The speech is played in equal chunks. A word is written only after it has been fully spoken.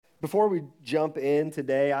Before we jump in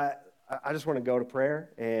today, I just want to go to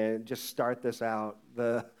prayer and just start this out,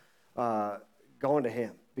 going to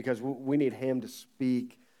Him, because we need Him to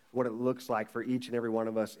speak what it looks like for each and every one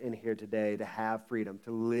of us in here today to have freedom,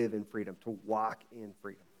 to live in freedom, to walk in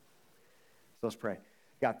freedom. So let's pray.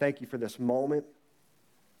 God, thank you for this moment.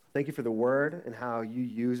 Thank you for the Word and how you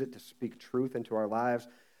use it to speak truth into our lives.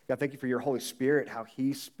 God, thank you for your Holy Spirit, how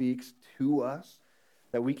He speaks to us,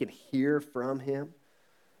 that we can hear from Him,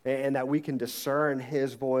 and that we can discern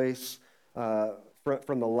His voice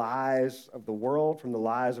from the lies of the world, from the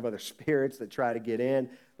lies of other spirits that try to get in,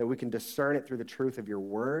 that we can discern it through the truth of your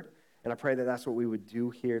Word. And I pray that that's what we would do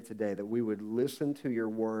here today, that we would listen to your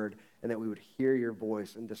Word and that we would hear your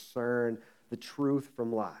voice and discern the truth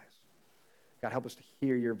from lies. God, help us to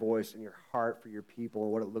hear your voice and your heart for your people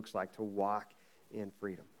and what it looks like to walk in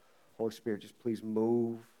freedom. Holy Spirit, just please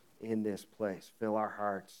move in this place. Fill our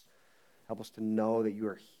hearts. Help us to know that you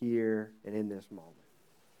are here and in this moment.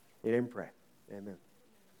 In name we pray. Amen.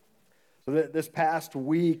 So this past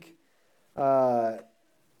week, it's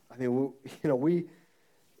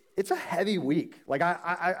a heavy week. Like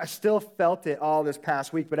I still felt it all this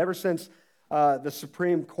past week, but ever since the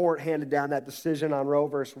Supreme Court handed down that decision on Roe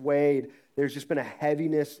versus Wade, there's just been a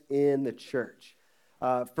heaviness in the church.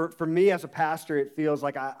 For me as a pastor, it feels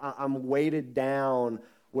like I'm weighted down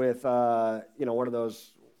with, one of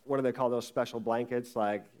those, what do they call those special blankets?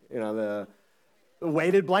 Like, the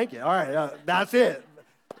weighted blanket. All right, that's it.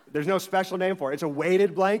 There's no special name for it. It's a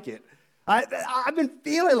weighted blanket. I've been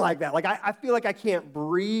feeling like that. Like, I feel like I can't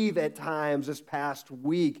breathe at times this past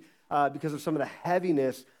week because of some of the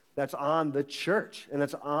heaviness that's on the church and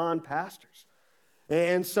that's on pastors.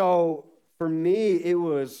 And so, for me, it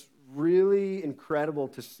was really incredible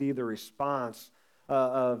to see the response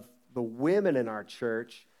of the women in our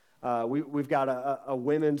church. We've got a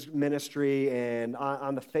women's ministry, and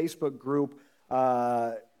on the Facebook group,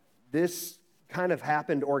 this kind of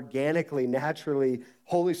happened organically, naturally,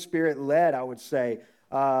 Holy Spirit led, I would say.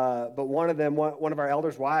 But one of our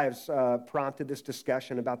elders' wives prompted this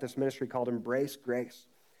discussion about this ministry called Embrace Grace.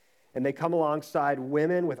 And they come alongside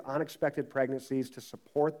women with unexpected pregnancies to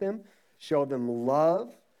support them, show them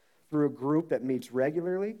love through a group that meets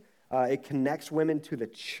regularly. It connects women to the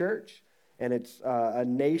church, and it's a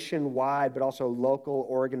nationwide but also local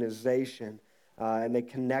organization, and they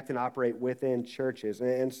connect and operate within churches.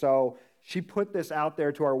 And so she put this out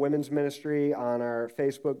there to our women's ministry on our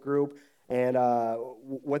Facebook group, and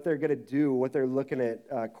what they're going to do, what they're looking at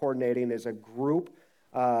coordinating is a group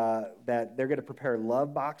that they're going to prepare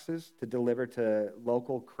love boxes to deliver to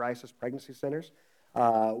local crisis pregnancy centers.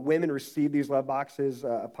 Women receive these love boxes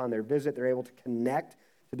upon their visit. They're able to connect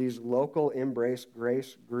to these local Embrace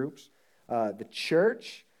Grace groups. The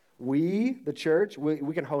church, we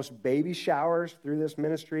can host baby showers through this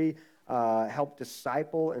ministry, help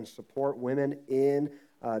disciple and support women in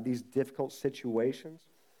these difficult situations.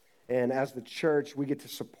 And as the church, we get to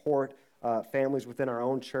support families within our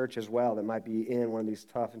own church as well that might be in one of these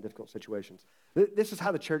tough and difficult situations. This is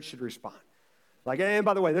how the church should respond. Like, and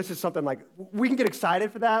by the way, this is something like, we can get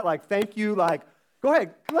excited for that. Like, thank you. Like, go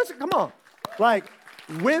ahead. Come on. Like,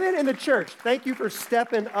 women in the church, thank you for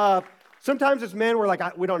stepping up. Sometimes as men, we're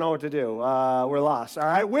like, we don't know what to do. We're lost. All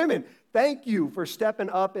right, women, thank you for stepping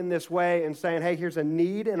up in this way and saying, hey, here's a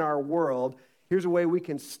need in our world. Here's a way we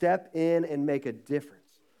can step in and make a difference.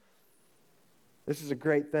 This is a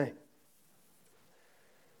great thing.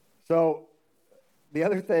 So the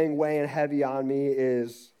other thing weighing heavy on me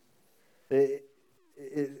is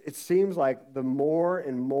it seems like the more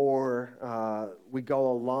and more we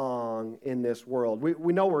go along in this world,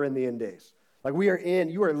 we know we're in the end days. Like we are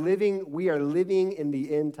living in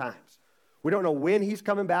the end times. We don't know when he's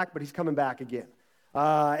coming back, but he's coming back again.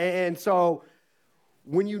 And so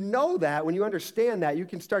when you know that, when you understand that, you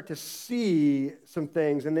can start to see some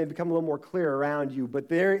things and they become a little more clear around you. But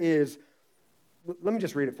there is, let me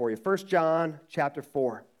just read it for you. 1 John chapter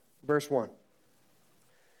 4, verse 1.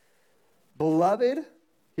 Beloved,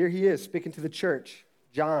 here he is speaking to the church,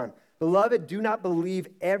 John. Beloved, do not believe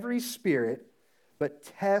every spirit, but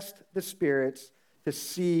test the spirits to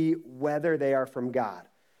see whether they are from God.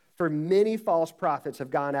 For many false prophets have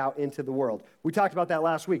gone out into the world. We talked about that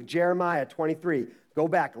last week, Jeremiah 23. Go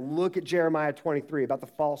back, look at Jeremiah 23 about the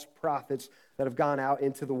false prophets that have gone out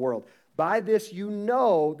into the world. By this you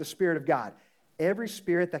know the Spirit of God. Every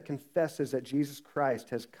spirit that confesses that Jesus Christ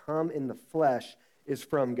has come in the flesh is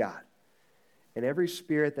from God. And every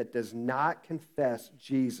spirit that does not confess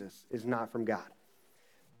Jesus is not from God.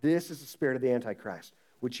 This is the spirit of the Antichrist,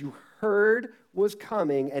 which you heard was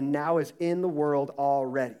coming and now is in the world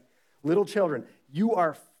already. Little children, you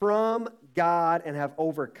are from God and have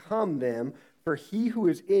overcome them, for he who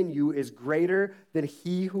is in you is greater than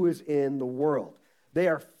he who is in the world. They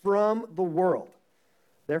are from the world.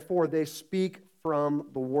 Therefore, they speak from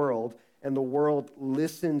the world, and the world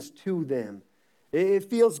listens to them. It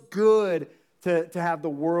feels good to have the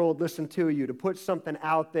world listen to you, to put something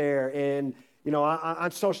out there. And,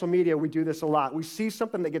 on social media, we do this a lot. We see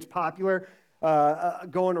something that gets popular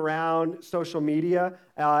going around social media,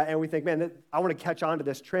 and we think, man, I want to catch on to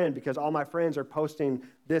this trend because all my friends are posting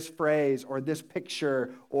this phrase or this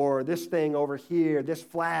picture or this thing over here, this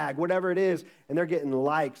flag, whatever it is, and they're getting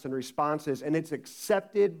likes and responses, and it's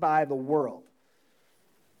accepted by the world.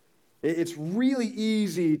 It's really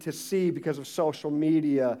easy to see, because of social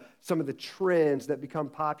media, some of the trends that become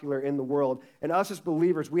popular in the world. And us as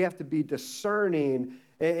believers, we have to be discerning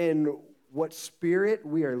in what spirit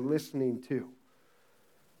we are listening to.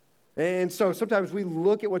 And so sometimes we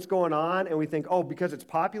look at what's going on and we think, oh, because it's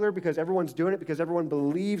popular, because everyone's doing it, because everyone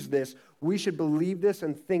believes this, we should believe this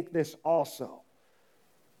and think this also.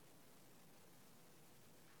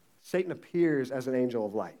 Satan appears as an angel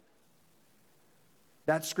of light.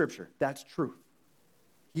 That's scripture. That's truth.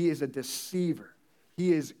 He is a deceiver.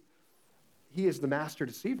 He is the master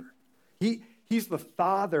deceiver. He's the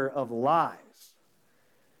father of lies.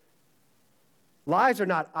 Lies are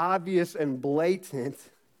not obvious and blatant.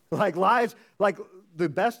 Like lies, like the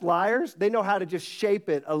best liars, they know how to just shape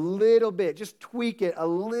it a little bit, just tweak it a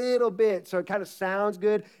little bit so it kind of sounds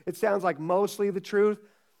good. It sounds like mostly the truth.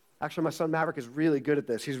 Actually, my son Maverick is really good at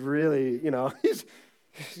this. He's really,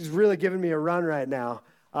 he's really giving me a run right now.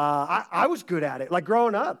 I was good at it. Like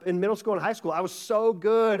growing up in middle school and high school, I was so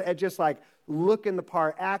good at just like looking the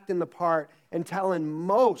part, acting the part, and telling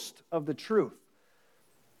most of the truth,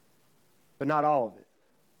 but not all of it.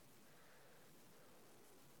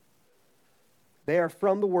 They are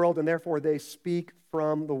from the world, and therefore they speak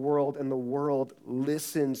from the world, and the world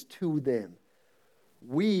listens to them.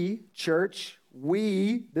 We, church,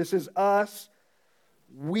 this is us,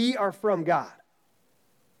 we are from God.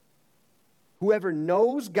 Whoever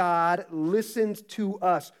knows God listens to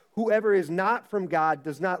us. Whoever is not from God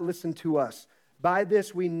does not listen to us. By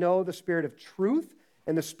this we know the spirit of truth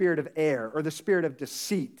and the spirit of error, or the spirit of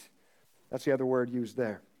deceit. That's the other word used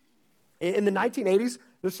there. In the 1980s,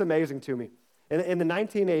 this is amazing to me. In the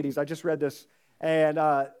 1980s, I just read this, and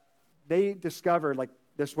they discovered, like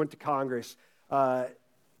this went to Congress, that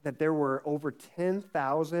there were over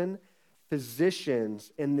 10,000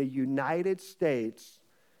 physicians in the United States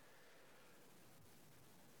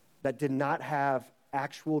that did not have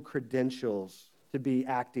actual credentials to be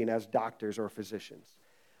acting as doctors or physicians.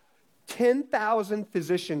 10,000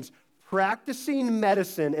 physicians practicing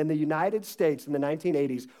medicine in the United States in the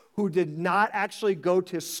 1980s who did not actually go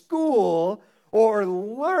to school or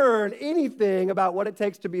learn anything about what it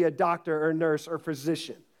takes to be a doctor or nurse or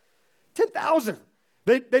physician. 10,000.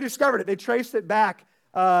 They discovered it. They traced it back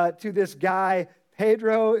to this guy,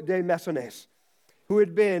 Pedro de Mesones, who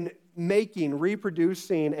had been making,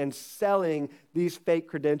 reproducing, and selling these fake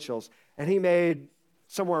credentials. And he made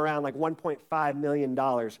somewhere around like $1.5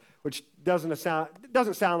 million, which doesn't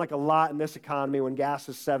sound like a lot in this economy when gas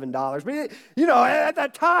is $7. But, at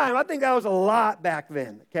that time, I think that was a lot back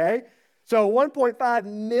then, okay? So 1.5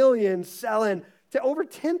 million selling to over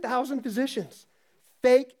 10,000 physicians,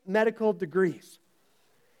 fake medical degrees.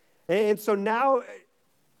 And so now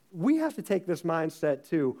we have to take this mindset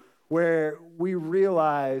too, where we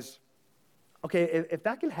realize, okay, if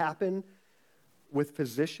that can happen with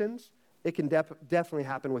physicians, it can definitely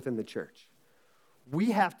happen within the church.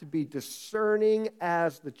 We have to be discerning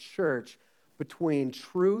as the church between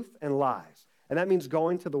truth and lies. And that means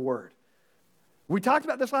going to the Word. We talked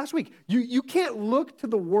about this last week. You can't look to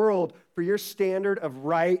the world for your standard of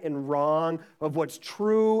right and wrong, of what's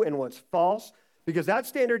true and what's false, because that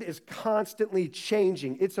standard is constantly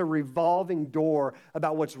changing. It's a revolving door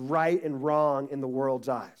about what's right and wrong in the world's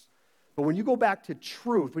eyes. But when you go back to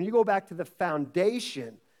truth, when you go back to the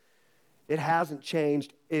foundation, it hasn't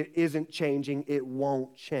changed, it isn't changing, it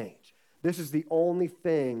won't change. This is the only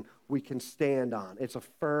thing we can stand on. It's a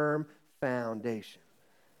firm foundation.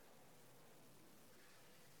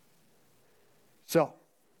 So,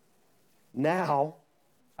 now,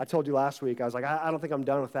 I told you last week, I was like, I don't think I'm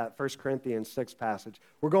done with that 1 Corinthians 6 passage.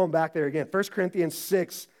 We're going back there again. 1 Corinthians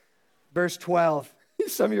 6, verse 12.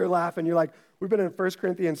 Some of you are laughing. You're like, we've been in 1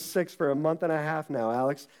 Corinthians 6 for a month and a half now,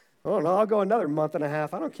 Alex. Oh, no, I'll go another month and a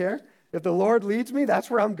half. I don't care. If the Lord leads me, that's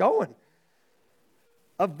where I'm going.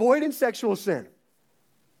 Avoiding sexual sin.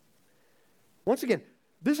 Once again,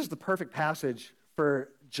 this is the perfect passage for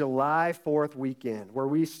July 4th weekend where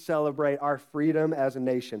we celebrate our freedom as a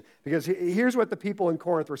nation. Because here's what the people in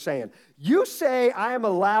Corinth were saying. You say I am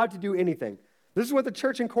allowed to do anything. This is what the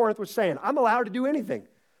church in Corinth was saying. I'm allowed to do anything.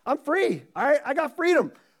 I'm free. All right, I got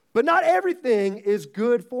freedom. But not everything is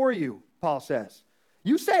good for you, Paul says.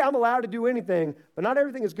 You say I'm allowed to do anything, but not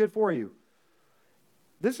everything is good for you.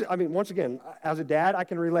 Once again, as a dad, I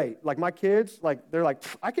can relate. Like my kids, they're like,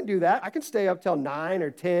 I can do that. I can stay up till 9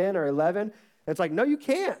 or 10 or 11. And it's like, no, you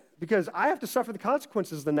can't, because I have to suffer the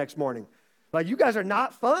consequences the next morning. Like, you guys are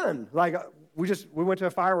not fun. Like, we went to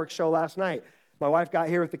a fireworks show last night. My wife got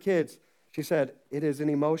here with the kids. She said, it is an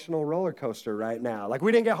emotional roller coaster right now. Like,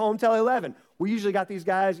 we didn't get home till 11. We usually got these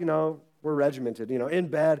guys, we're regimented, in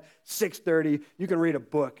bed, 6:30, you can read a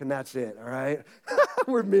book, and that's it, all right?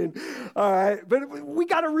 We're mean, all right? But we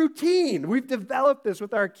got a routine. We've developed this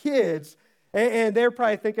with our kids, and they're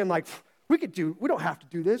probably thinking, like, we don't have to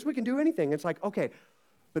do this. We can do anything. It's like, okay,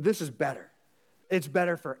 but this is better. It's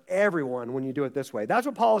better for everyone when you do it this way. That's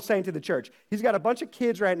what Paul is saying to the church. He's got a bunch of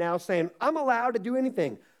kids right now saying, I'm allowed to do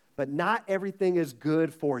anything, but not everything is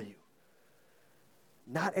good for you.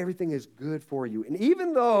 Not everything is good for you. And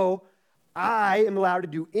even though I am allowed to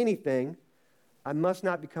do anything, I must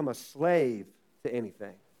not become a slave to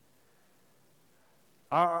anything.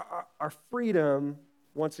 Our freedom,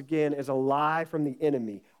 once again, is a lie from the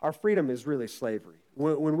enemy. Our freedom is really slavery.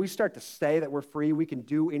 When we start to say that we're free, we can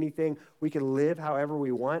do anything, we can live however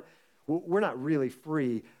we want, we're not really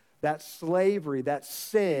free. That slavery, that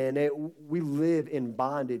sin, we live in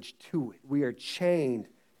bondage to it. We are chained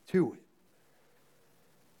to it.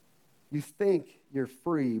 You think you're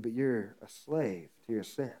free, but you're a slave to your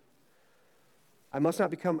sin. I must not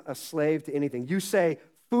become a slave to anything. You say,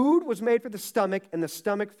 food was made for the stomach and the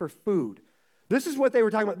stomach for food. This is what they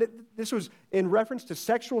were talking about. This was in reference to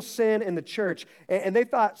sexual sin in the church. And they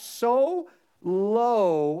thought so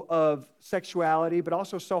low of sexuality, but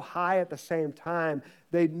also so high at the same time,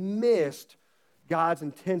 they missed God's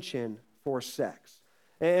intention for sex.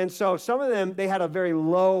 And so some of them, they had a very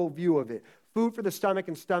low view of it. Food for the stomach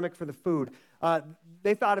and stomach for the food.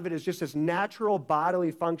 They thought of it as just this natural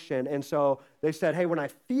bodily function. And so they said, hey, when I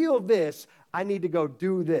feel this, I need to go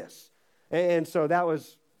do this. And so that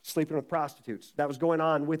was sleeping with prostitutes. That was going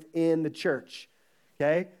on within the church,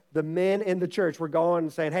 okay? The men in the church were going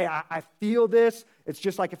and saying, hey, I feel this. It's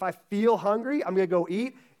just like if I feel hungry, I'm going to go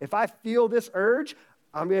eat. If I feel this urge,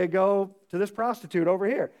 I'm going to go to this prostitute over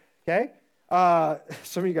here, okay?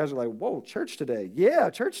 Some of you guys are like, whoa, church today. Yeah,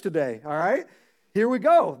 church today, all right? Here we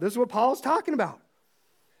go. This is what Paul is talking about.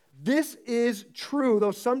 This is true,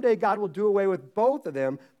 though someday God will do away with both of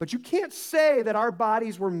them, but you can't say that our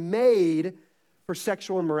bodies were made for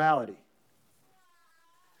sexual immorality.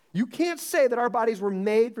 You can't say that our bodies were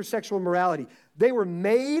made for sexual immorality. They were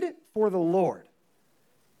made for the Lord.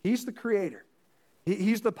 He's the creator.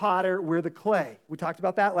 He's the potter, we're the clay. We talked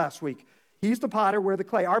about that last week. He's the potter, we're the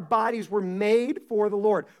clay. Our bodies were made for the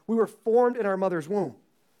Lord. We were formed in our mother's womb.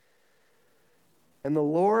 And the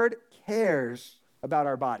Lord cares about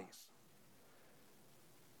our bodies.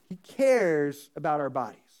 He cares about our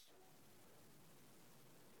bodies.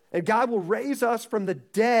 And God will raise us from the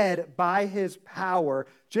dead by his power,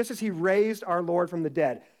 just as he raised our Lord from the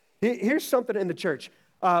dead. Here's something in the church.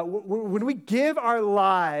 When we give our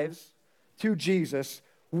lives to Jesus,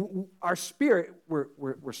 our spirit,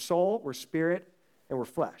 we're soul, we're spirit, and we're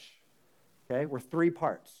flesh. Okay? We're three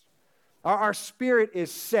parts. Our spirit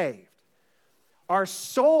is saved. Our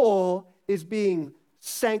soul is being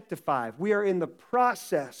sanctified. We are in the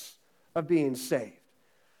process of being saved.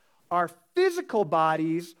 Our physical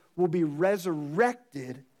bodies will be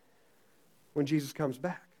resurrected when Jesus comes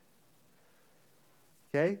back.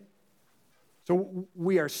 Okay? So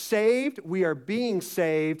we are saved, we are being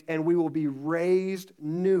saved, and we will be raised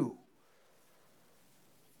new.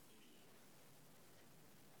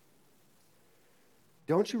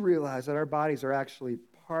 Don't you realize that our bodies are actually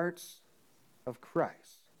parts of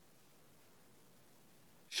Christ?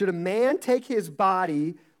 Should a man take his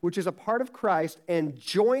body, which is a part of Christ, and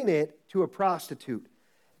join it to a prostitute?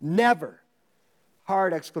 Never.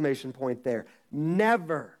 Hard exclamation point there.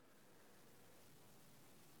 Never.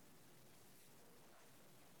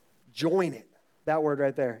 Join it. That word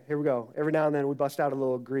right there. Here we go. Every now and then we bust out a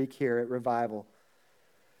little Greek here at Revival.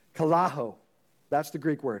 Kalaho. That's the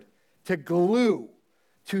Greek word. To glue.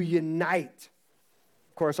 To unite.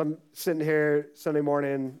 Of course, I'm sitting here Sunday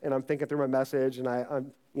morning and I'm thinking through my message and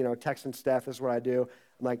I'm texting Steph. This is what I do.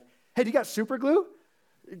 I'm like, hey, do you got super glue?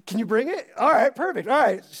 Can you bring it? All right, perfect. All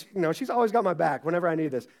right. She's always got my back whenever I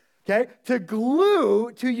need this. Okay? To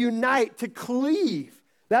glue, to unite, to cleave.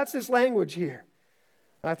 That's this language here.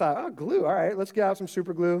 I thought, oh, glue. All right, let's get out some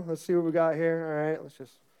super glue. Let's see what we got here. All right, let's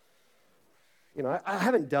just, I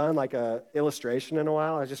haven't done like a illustration in a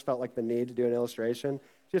while. I just felt like the need to do an illustration.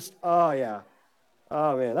 Just, oh yeah.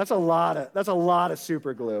 Oh man, that's a lot of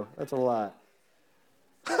super glue. That's a lot.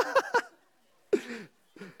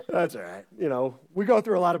 That's all right. We go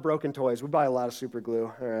through a lot of broken toys. We buy a lot of super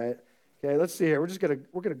glue. All right. Okay, let's see here.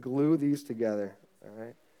 We're gonna glue these together. All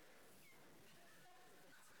right.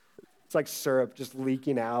 It's like syrup just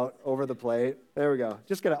leaking out over the plate. There we go.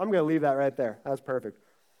 I'm gonna leave that right there. That's perfect.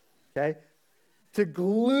 Okay. To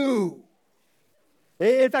glue.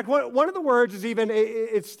 In fact, one of the words is even,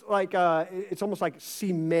 it's almost like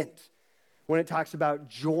cement when it talks about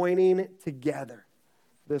joining together,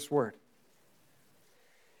 this word.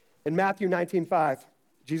 In Matthew 19:5,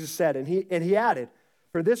 Jesus said, and he added,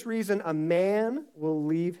 for this reason a man will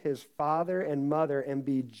leave his father and mother and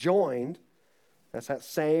be joined, that's that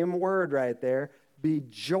same word right there, be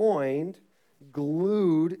joined,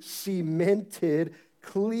 glued, cemented,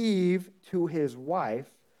 cleave to his wife,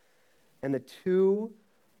 and the two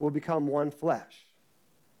will become one flesh.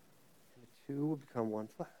 And the two will become one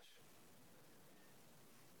flesh.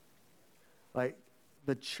 Like,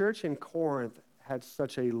 the church in Corinth had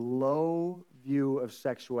such a low view of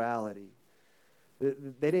sexuality.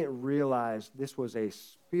 They didn't realize this was a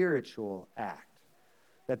spiritual act,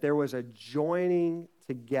 that there was a joining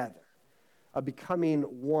together, a becoming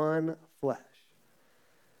one flesh.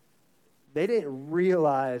 They didn't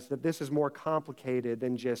realize that this is more complicated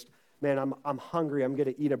than just, man, I'm hungry, I'm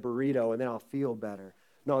going to eat a burrito, and then I'll feel better.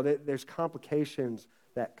 No, there's complications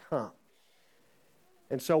that come.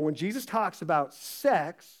 And so when Jesus talks about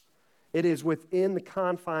sex, it is within the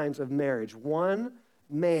confines of marriage. One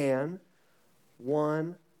man,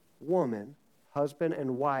 one woman, husband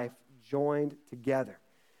and wife joined together.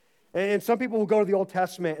 And some people will go to the Old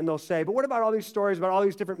Testament and they'll say, but what about all these stories about all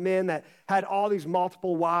these different men that had all these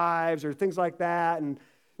multiple wives or things like that? And,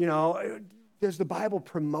 does the Bible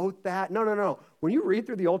promote that? No. When you read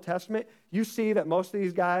through the Old Testament, you see that most of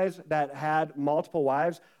these guys that had multiple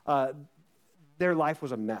wives, their life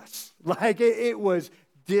was a mess. Like, it was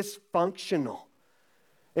dysfunctional.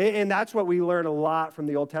 And that's what we learn a lot from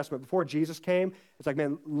the Old Testament. Before Jesus came, it's like,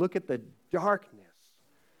 man, look at the darkness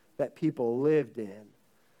that people lived in.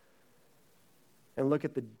 And look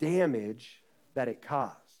at the damage that it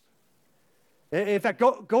caused. In fact,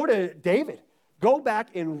 go to David. Go back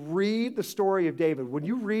and read the story of David. When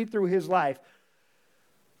you read through his life,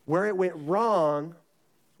 where it went wrong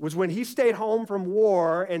was when he stayed home from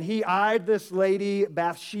war and he eyed this lady,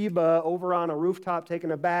 Bathsheba, over on a rooftop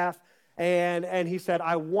taking a bath, and he said,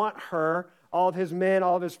 I want her. All of his men,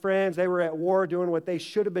 all of his friends, they were at war doing what they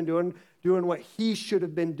should have been doing what he should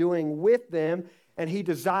have been doing with them, and he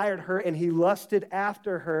desired her and he lusted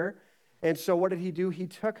after her. And so what did he do? He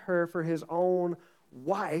took her for his own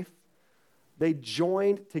wife. They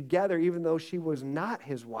joined together even though she was not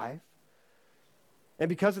his wife. And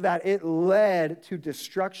because of that, it led to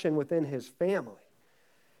destruction within his family.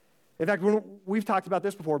 In fact, we've talked about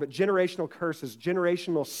this before, but generational curses,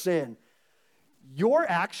 generational sin. Your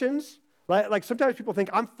actions, like sometimes people think,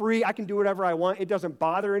 I'm free, I can do whatever I want. It doesn't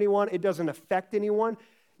bother anyone. It doesn't affect anyone.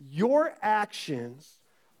 Your actions,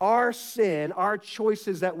 our sin, our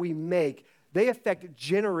choices that we make, they affect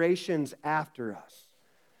generations after us.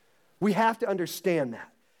 We have to understand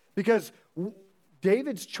that. Because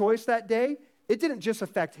David's choice that day, it didn't just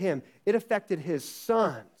affect him, it affected his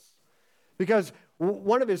sons. Because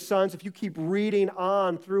one of his sons, if you keep reading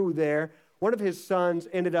on through there, one of his sons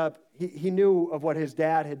ended up, he knew of what his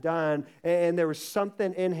dad had done, and there was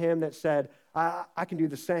something in him that said, I can do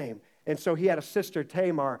the same. And so he had a sister,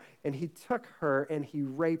 Tamar, and he took her and he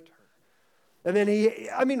raped her. And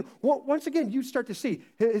then once again, you start to see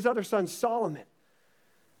his other son, Solomon.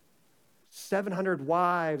 700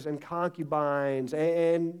 wives and concubines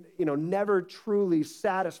and never truly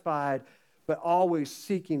satisfied, but always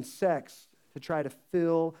seeking sex to try to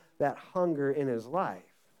fill that hunger in his life.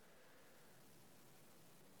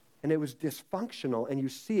 And it was dysfunctional, and you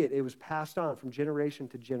see it was passed on from generation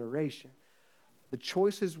to generation. The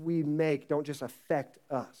choices we make don't just affect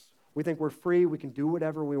us. We think we're free, we can do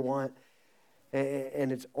whatever we want,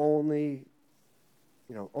 and it's only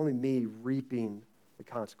me reaping the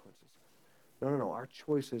consequences. No. Our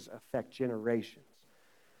choices affect generations.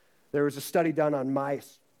 There was a study done on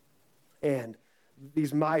mice, and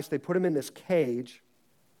these mice, they put them in this cage,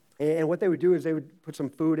 and what they would do is they would put some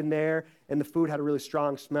food in there, and the food had a really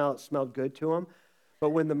strong smell. It smelled good to them. But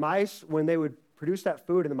when they would produce that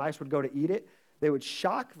food and the mice would go to eat it, they would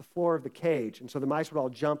shock the floor of the cage, and so the mice would all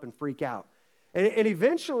jump and freak out. And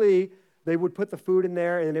eventually, they would put the food in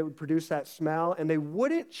there and it would produce that smell, and they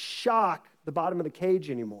wouldn't shock the bottom of the cage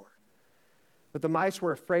anymore. But the mice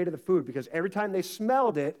were afraid of the food because every time they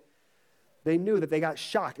smelled it, they knew that they got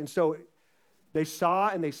shocked. And so they saw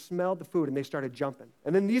and they smelled the food and they started jumping.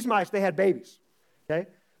 And then these mice, they had babies, okay?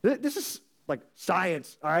 This is like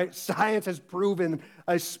science, all right? Science has proven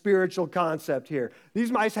a spiritual concept here.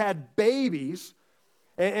 These mice had babies,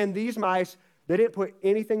 and these mice, they didn't put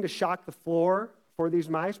anything to shock the floor for these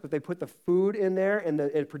mice, but they put the food in there and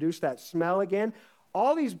it produced that smell again.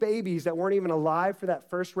 All these babies that weren't even alive for that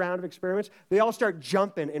first round of experiments, they all start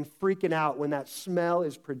jumping and freaking out when that smell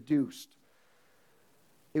is produced.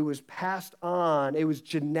 It was passed on. It was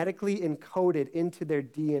genetically encoded into their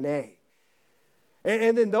DNA.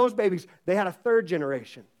 And then those babies, they had a third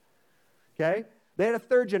generation, okay? They had a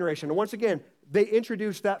third generation. And once again, they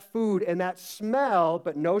introduced that food and that smell,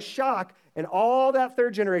 but no shock. And all that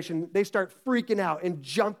third generation, they start freaking out and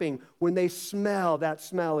jumping when they smell that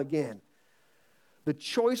smell again. The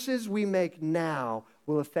choices we make now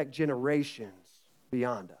will affect generations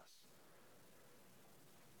beyond us.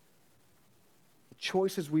 The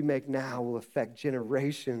choices we make now will affect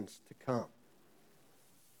generations to come.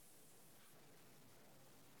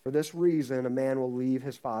 For this reason, a man will leave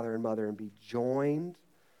his father and mother and be joined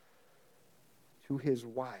to his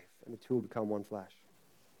wife, and the two will become one flesh.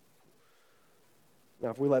 Now,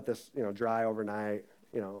 if we let this, dry overnight,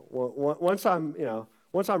 once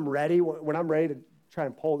I'm ready, when I'm ready to try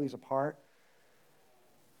and pull these apart,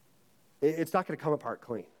 it's not going to come apart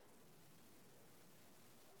clean.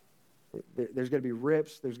 There's going to be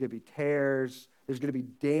rips, there's going to be tears, there's going to be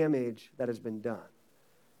damage that has been done.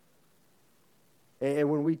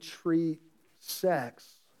 And when we treat sex,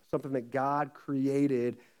 something that God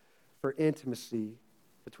created for intimacy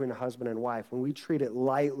between a husband and wife, when we treat it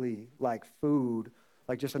lightly like food,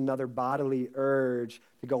 like just another bodily urge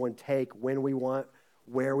to go and take when we want,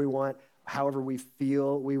 where we want, however we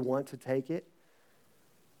feel we want to take it,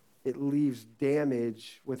 it leaves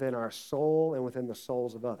damage within our soul and within the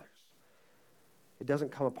souls of others. It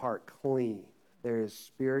doesn't come apart clean. There is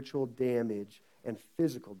spiritual damage and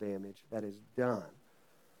physical damage that is done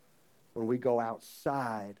when we go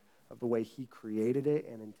outside of the way he created it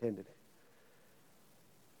and intended it.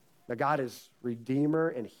 Now, God is Redeemer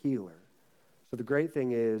and Healer. So the great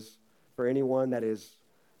thing is, for anyone that is,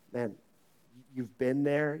 man, you've been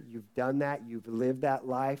there, you've done that, you've lived that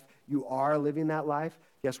life, you are living that life,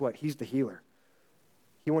 guess what? He's the healer.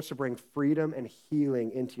 He wants to bring freedom and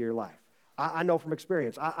healing into your life. I know from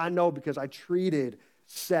experience. I know because I treated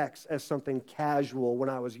sex as something casual when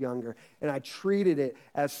I was younger, and I treated it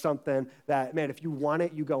as something that, man, if you want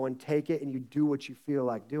it, you go and take it, and you do what you feel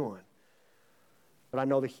like doing. But I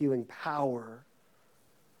know the healing power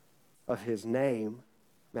of his name.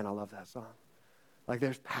 Man, I love that song. Like,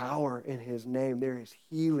 there's power in his name. There is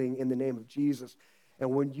healing in the name of Jesus. And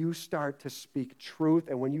when you start to speak truth,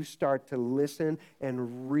 and when you start to listen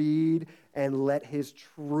and read and let his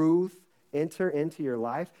truth enter into your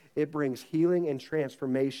life, it brings healing and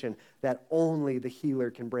transformation that only the healer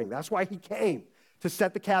can bring. That's why he came, to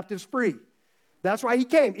set the captives free. That's why he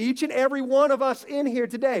came. Each and every one of us in here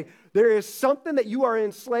today, there is something that you are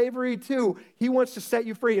in slavery to. He wants to set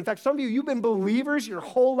you free. In fact, some of you, you've been believers your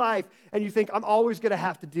whole life, and you think, I'm always going to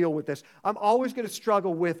have to deal with this. I'm always going to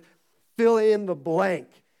struggle with fill in the blank.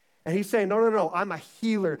 And he's saying, no, I'm a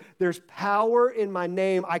healer. There's power in my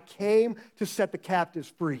name. I came to set the captives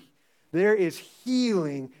free. There is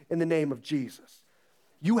healing in the name of Jesus.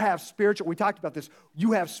 You have spiritual, we talked about this,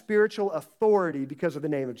 you have spiritual authority because of the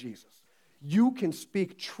name of Jesus. You can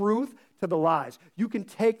speak truth to the lies. You can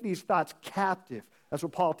take these thoughts captive. That's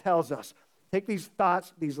what Paul tells us. Take these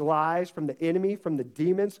thoughts, these lies from the enemy, from the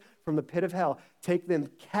demons, from the pit of hell. Take them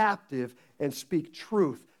captive and speak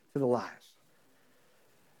truth to the lies.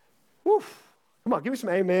 Whew. Come on, give me some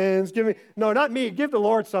amens. No, not me. Give the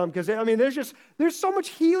Lord some, because, there's so much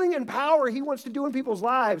healing and power he wants to do in people's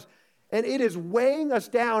lives, and it is weighing us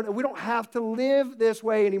down, and we don't have to live this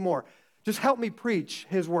way anymore. Just help me preach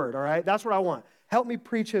his word, all right? That's what I want. Help me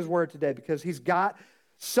preach his word today, because he's got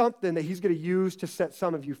something that he's going to use to set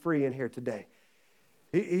some of you free in here today.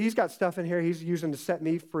 He's got stuff in here he's using to set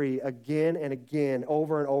me free again and again,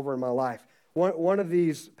 over and over in my life. One of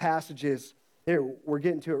these passages, here, we're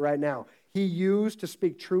getting to it right now, he used to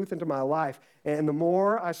speak truth into my life. And the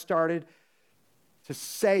more I started to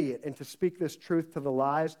say it and to speak this truth to the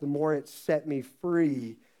lies, the more it set me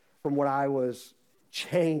free from what I was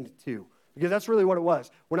chained to. Because that's really what it was.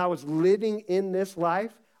 When I was living in this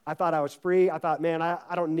life, I thought I was free. I thought, man,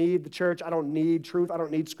 I don't need the church. I don't need truth. I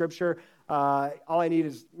don't need scripture. All I need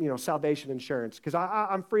is, salvation insurance, because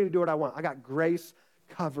I'm free to do what I want. I got grace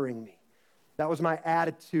covering me. That was my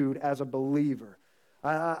attitude as a believer.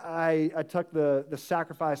 I took the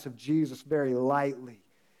sacrifice of Jesus very lightly.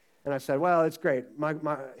 And I said, well, it's great.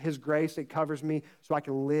 His grace, it covers me so I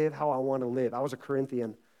can live how I want to live. I was a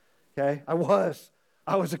Corinthian, okay? I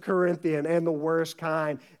was a Corinthian, and the worst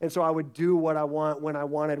kind. And so I would do what I want when I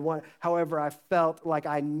wanted, however I felt like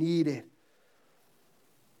I needed.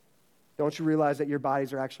 Don't you realize that your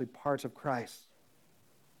bodies are actually parts of Christ?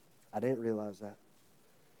 I didn't realize that.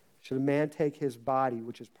 Should a man take his body,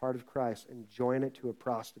 which is part of Christ, and join it to a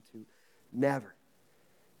prostitute? Never.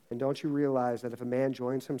 And don't you realize that if a man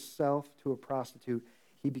joins himself to a prostitute,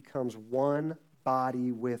 he becomes one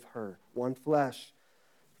body with her, one flesh?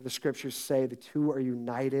 For the scriptures say the two are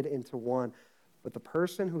united into one. But the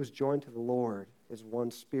person who is joined to the Lord is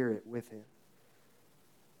one spirit with him.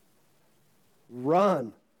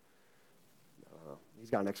 Run. He's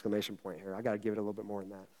got an exclamation point here. I got to give it a little bit more than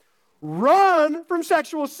that. Run from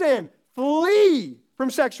sexual sin. Flee from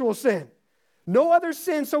sexual sin. No other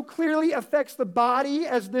sin so clearly affects the body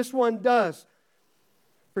as this one does.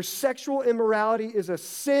 For sexual immorality is a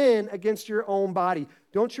sin against your own body.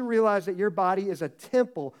 Don't you realize that your body is a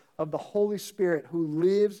temple of the Holy Spirit who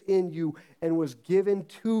lives in you and was given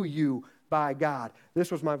to you by God? This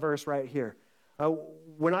was my verse right here.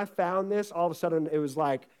 When I found this, all of a sudden it was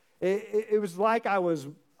like I was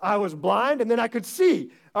blind and then I could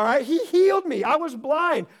see. All right, he healed me. I was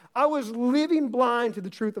blind. I was living blind to the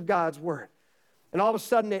truth of God's word. And all of a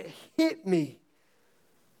sudden it hit me.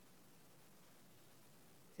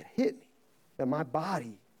 It hit me that my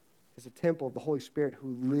body is a temple of the Holy Spirit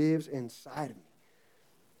who lives inside of me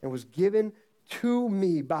and was given to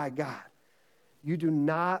me by God. You do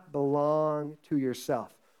not belong to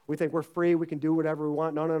yourself. We think we're free, we can do whatever we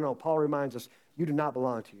want. No. Paul reminds us, you do not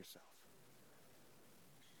belong to yourself.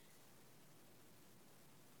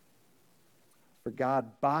 For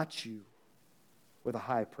God bought you with a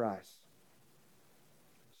high price.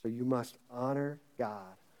 So you must honor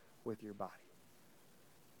God with your body.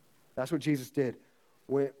 That's what Jesus did.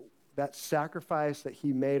 When that sacrifice that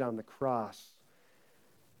he made on the cross,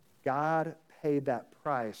 God paid that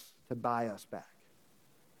price to buy us back.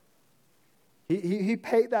 He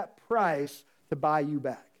paid that price to buy you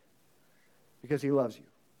back because he loves you.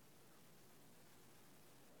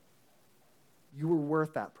 You were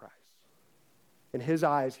worth that price. In his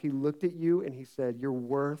eyes, he looked at you and he said, you're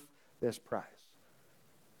worth this price.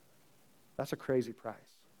 That's a crazy price.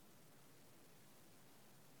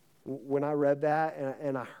 When I read that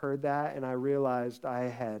and I heard that and I realized I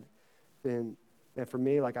had been, and for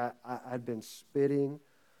me, like I'd been spitting,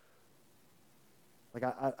 like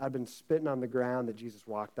I'd been spitting on the ground that Jesus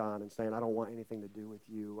walked on and saying, I don't want anything to do with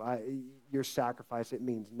you. Your sacrifice, it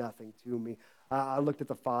means nothing to me. I looked at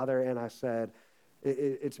the Father and I said,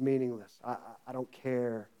 it's meaningless. I don't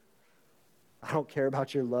care. I don't care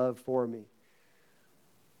about your love for me.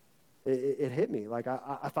 It hit me. Like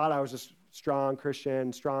I thought I was a strong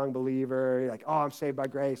Christian, strong believer. Like, oh, I'm saved by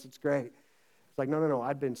grace. It's great. It's like, no.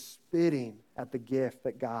 I'd been spitting at the gift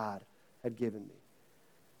that God had given me.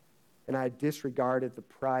 And I disregarded the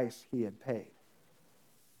price he had paid.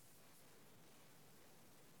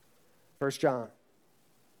 1 John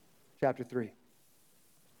chapter 3.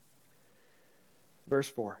 Verse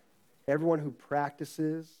 4, everyone who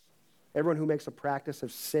makes a practice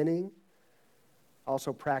of sinning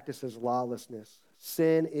also practices lawlessness.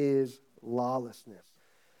 Sin is lawlessness.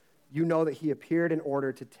 You know that he appeared in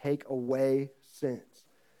order to take away sins.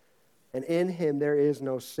 And in him there is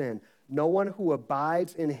no sin. No one who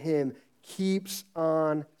abides in him keeps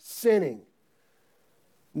on sinning.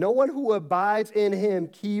 No one who abides in him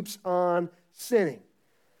keeps on sinning.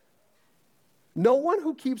 No one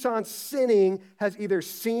who keeps on sinning has either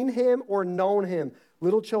seen him or known him.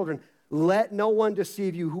 Little children, let no one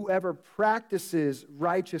deceive you. Whoever practices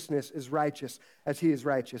righteousness is righteous as he is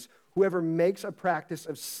righteous. Whoever makes a practice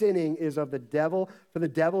of sinning is of the devil, for the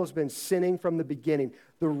devil has been sinning from the beginning.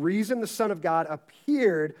 The reason the Son of God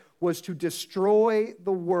appeared was to destroy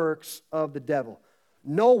the works of the devil.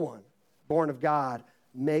 No one born of God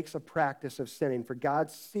makes a practice of sinning, for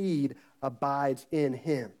God's seed abides in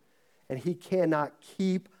him. And he cannot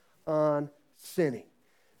keep on sinning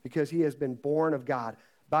because he has been born of God.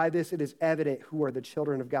 By this it is evident who are the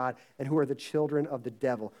children of God and who are the children of the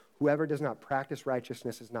devil. Whoever does not practice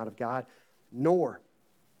righteousness is not of God, nor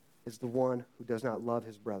is the one who does not love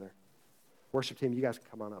his brother. Worship team, you guys can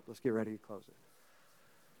come on up. Let's get ready to close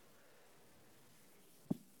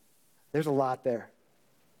it. There's a lot there.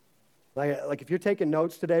 Like if you're taking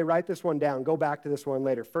notes today, write this one down. Go back to this one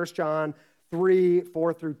later. 1 John 3,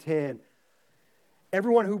 4 through 10.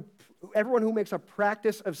 Everyone Everyone who makes a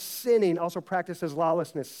practice of sinning also practices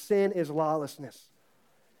lawlessness. Sin is lawlessness.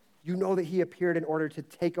 You know that he appeared in order to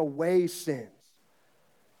take away sins.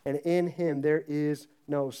 And in him there is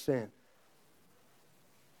no sin.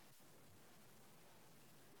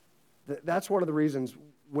 That's one of the reasons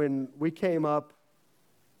when we came up,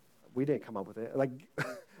 we didn't come up with it. Like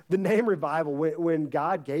the name Revival, when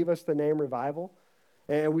God gave us the name Revival,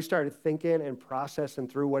 and we started thinking and processing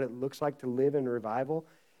through what it looks like to live in revival,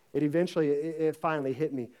 it finally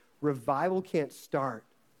hit me. Revival can't start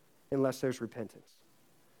unless there's repentance.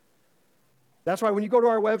 That's why when you go to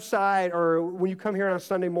our website or when you come here on a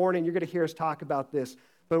Sunday morning, you're going to hear us talk about this.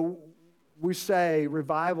 But we say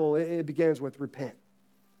revival, it begins with repent.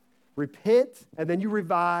 Repent, and then you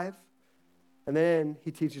revive, and then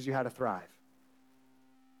he teaches you how to thrive.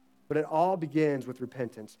 But it all begins with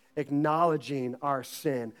repentance, acknowledging our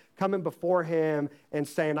sin, coming before him and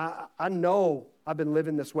saying, I know I've been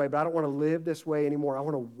living this way, but I don't want to live this way anymore. I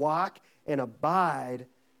want to walk and abide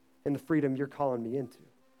in the freedom you're calling me into.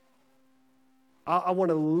 I want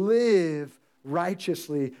to live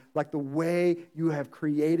righteously like the way you have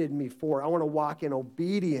created me for. I want to walk in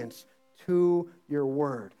obedience to your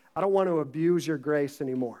word. I don't want to abuse your grace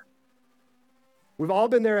anymore. We've all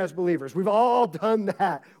been there as believers. We've all done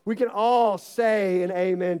that. We can all say an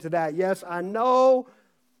amen to that. Yes, I know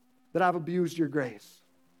that I've abused your grace.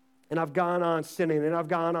 And I've gone on sinning, and I've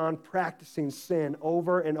gone on practicing sin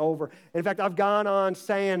over and over. In fact, I've gone on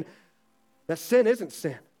saying that sin isn't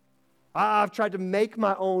sin. I've tried to make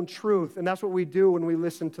my own truth, and that's what we do when we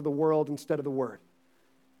listen to the world instead of the word.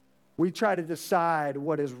 We try to decide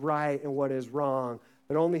what is right and what is wrong,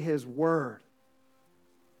 but only his word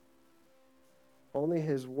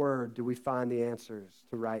do we find the answers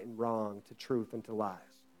to right and wrong, to truth and to lies.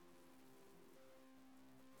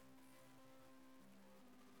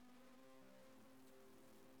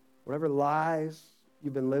 Whatever lies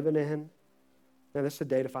you've been living in, man, this is a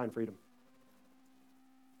day to find freedom.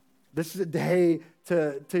 This is a day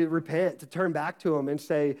to repent, to turn back to him and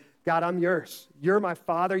say, God, I'm yours. You're my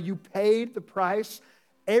Father. You paid the price.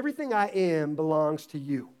 Everything I am belongs to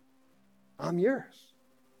you. I'm yours.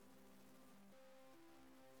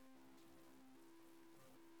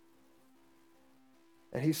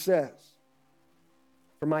 And he says,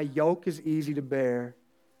 for my yoke is easy to bear,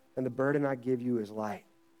 and the burden I give you is light.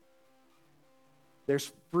 There's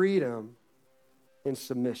freedom in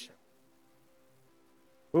submission.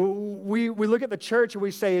 We look at the church and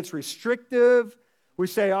we say it's restrictive. We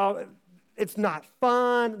say, oh, it's not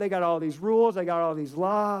fun. They got all these rules. They got all these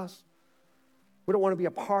laws. We don't want to be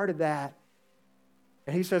a part of that.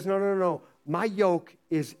 And he says, no. My yoke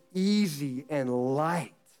is easy and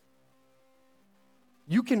light.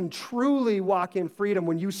 You can truly walk in freedom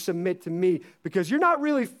when you submit to me because you're not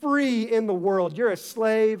really free in the world. You're a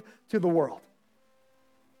slave to the world.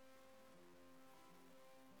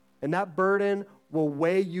 And that burden will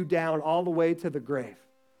weigh you down all the way to the grave.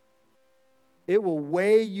 It will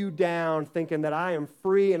weigh you down thinking that I am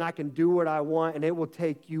free and I can do what I want, and it will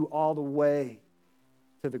take you all the way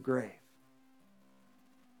to the grave.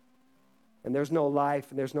 And there's no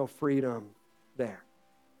life and there's no freedom there.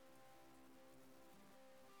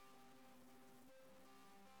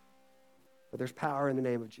 But there's power in the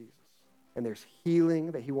name of Jesus. And there's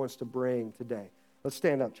healing that he wants to bring today. Let's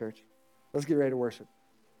stand up, church. Let's get ready to worship.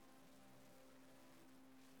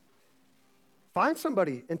 Find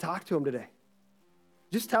somebody and talk to them today.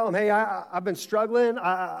 Just tell them, hey, I've been struggling.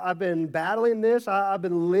 I've been battling this. I've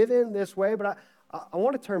been living this way, but I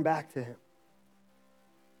want to turn back to him.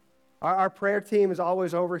 Our prayer team is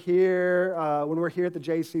always over here when we're here at the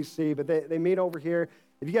JCC, but they meet over here.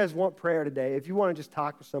 If you guys want prayer today, if you want to just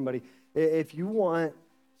talk with somebody, if you want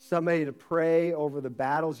somebody to pray over the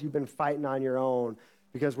battles you've been fighting on your own,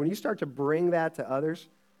 because when you start to bring that to others,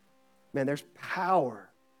 man, there's power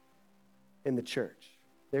in the church.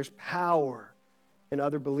 There's power in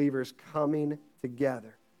other believers coming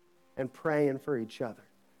together and praying for each other.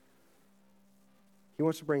 He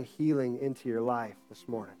wants to bring healing into your life this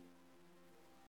morning.